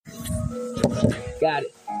Got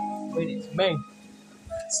it. When it's me.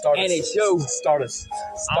 Start And us. it's you. Start us.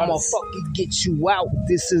 I'ma fucking get you out.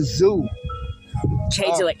 This is zoo.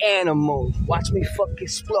 Changing like animal. Watch me fucking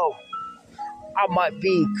explode. I might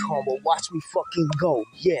be calm, but watch me fucking go.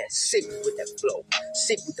 Yeah, sit with that flow.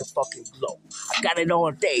 Sit with the fucking glow. I got it all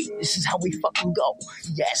day. This is how we fucking go.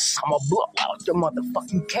 Yes, I'ma blow out your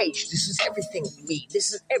motherfucking cage. This is everything to me.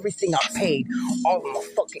 This is everything I paid. All of my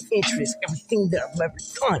fucking interests. Everything that I've ever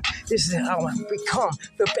done. This is how I become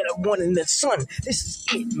the better one in the sun. This is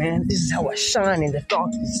it, man. This is how I shine in the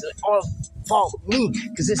darkness. All follow me,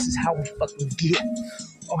 cause this is how we fucking get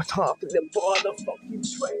on top of the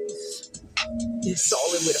motherfucking trains. It's all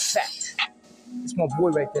in with a fact. It's my boy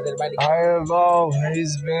right there, everybody. I have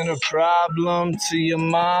always been a problem to your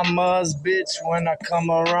mama's bitch. When I come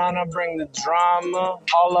around, I bring the drama.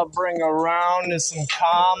 All I bring around is some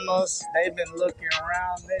commas. They've been looking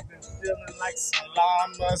around, they've been feeling like some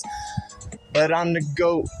llamas. But I'm the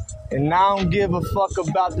GOAT, and I don't give a fuck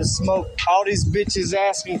about the smoke. All these bitches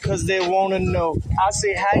asking cause they wanna know. I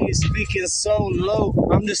say, how you speaking so low?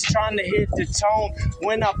 I'm just trying to hit the tone.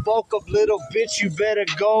 When I bulk up, little bitch, you better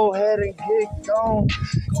go ahead and get gone.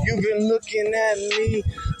 You've been looking at me.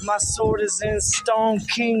 My sword is in stone.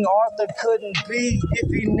 King Arthur couldn't be if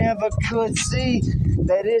he never could see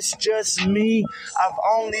that it's just me. I've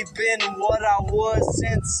only been what I was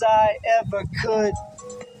since I ever could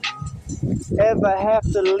ever have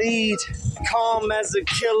to lead. Calm as a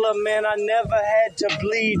killer, man, I never had to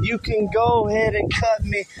bleed. You can go ahead and cut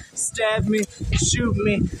me, stab me, shoot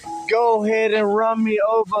me, go ahead and run me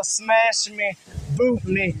over, smash me, boot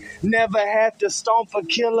me. Never have to stomp a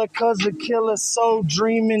killer, cause a killer's so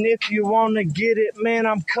dreaming. If you wanna get it, man,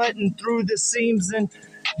 I'm cutting through the seams, and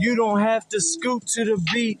you don't have to scoot to the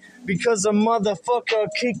beat, because a motherfucker will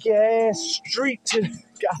kick your ass straight to the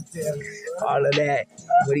goddamn. All of that.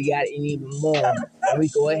 But he got it and even more. And we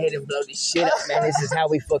go ahead and blow this shit up, man. This is how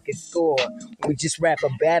we fucking score. We just rap a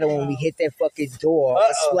battle when we hit that fucking door.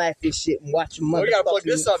 Let's slap this shit and watch a motherfucking. We gotta plug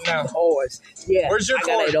this up now. Horse. Yeah, where's your I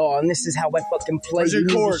cord? got it all, and this is how I fucking play. Where's your you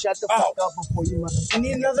need cord? to shut the fuck up before you motherfucker. I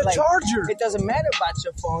need another play. charger. It doesn't matter about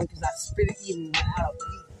your phone, because I spit it even without a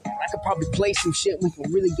beat. I could probably play some shit we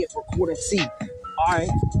can really get recorded. See, alright,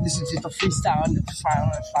 this is just a freestyle and the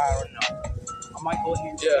fire. No. I might go ahead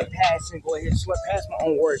and slip past and go ahead and slip past my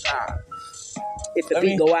own words. If the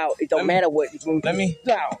beat go out, it don't matter what. Let me.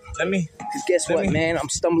 Because guess what, man? I'm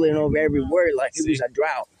stumbling over every word like it was a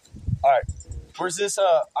drought. Alright, where's this?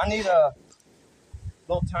 I need a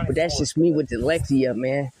little tiny. But that's just me with dyslexia,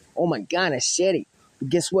 man. Oh my God, I said it. But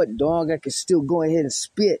guess what, dog? I can still go ahead and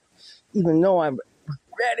spit, even though I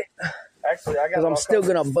regret it. Actually, I got. Because I'm still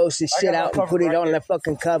gonna boast this shit out and put it on the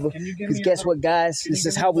fucking cover. Because guess what, guys? This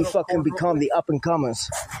is how we fucking become the up and comers.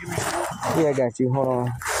 Yeah, I got you. Hold on.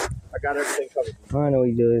 I got everything covered. I know what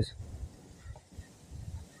he does.